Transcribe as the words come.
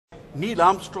Neil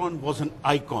Armstrong was an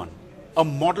icon, a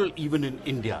model even in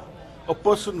India, a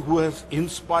person who has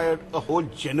inspired a whole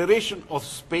generation of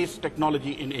space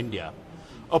technology in India,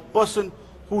 a person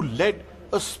who led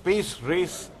a space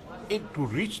race to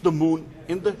reach the moon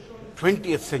in the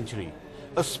 20th century,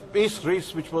 a space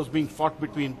race which was being fought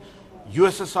between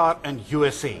USSR and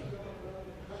USA.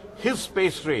 His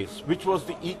space race, which was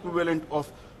the equivalent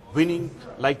of winning,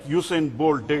 like Usain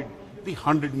Bolt did, the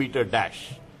 100-meter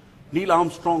dash. Neil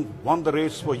Armstrong won the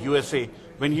race for USA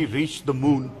when he reached the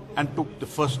moon and took the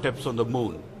first steps on the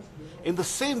moon. In the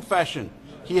same fashion,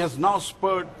 he has now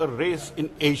spurred a race in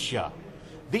Asia,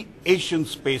 the Asian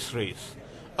space race,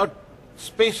 a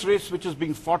space race which is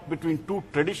being fought between two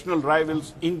traditional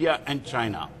rivals, India and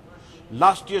China.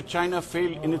 Last year, China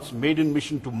failed in its maiden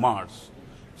mission to Mars.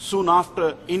 Soon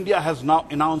after, India has now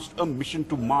announced a mission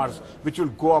to Mars, which will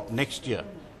go up next year.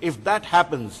 If that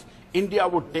happens, India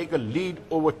would take a lead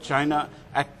over China,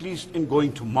 at least in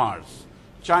going to Mars.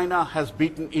 China has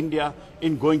beaten India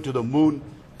in going to the moon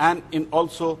and in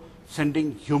also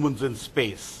sending humans in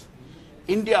space.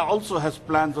 India also has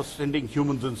plans of sending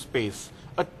humans in space.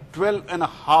 A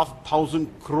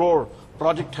 12,500 crore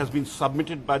project has been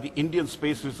submitted by the Indian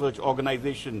Space Research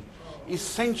Organization,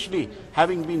 essentially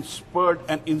having been spurred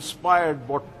and inspired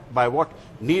by what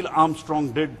Neil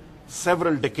Armstrong did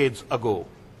several decades ago.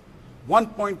 One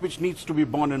point which needs to be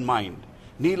borne in mind: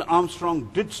 Neil Armstrong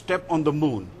did step on the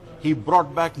moon. He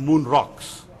brought back moon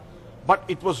rocks, but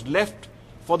it was left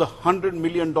for the $100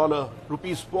 million,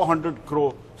 rupees 400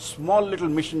 crore, small little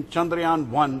mission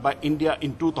Chandrayaan-1 by India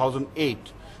in 2008,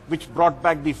 which brought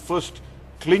back the first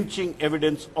clinching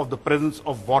evidence of the presence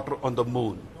of water on the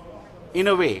moon. In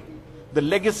a way, the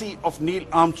legacy of Neil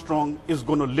Armstrong is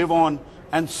going to live on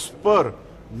and spur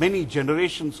many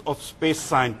generations of space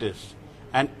scientists.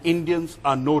 And Indians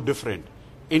are no different.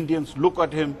 Indians look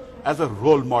at him as a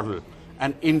role model,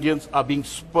 and Indians are being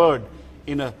spurred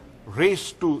in a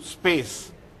race to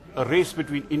space, a race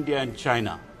between India and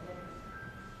China.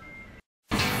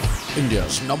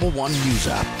 India's #1 news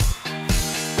app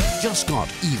just got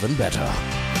even better.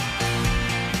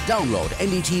 Download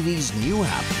NDTV's new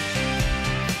app,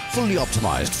 fully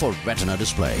optimized for retina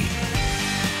display,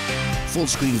 full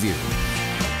screen view,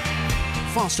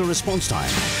 faster response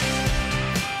time,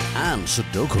 and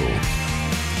Sudoku.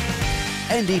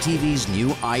 NDTV's new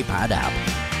iPad app.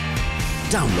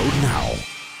 Download now.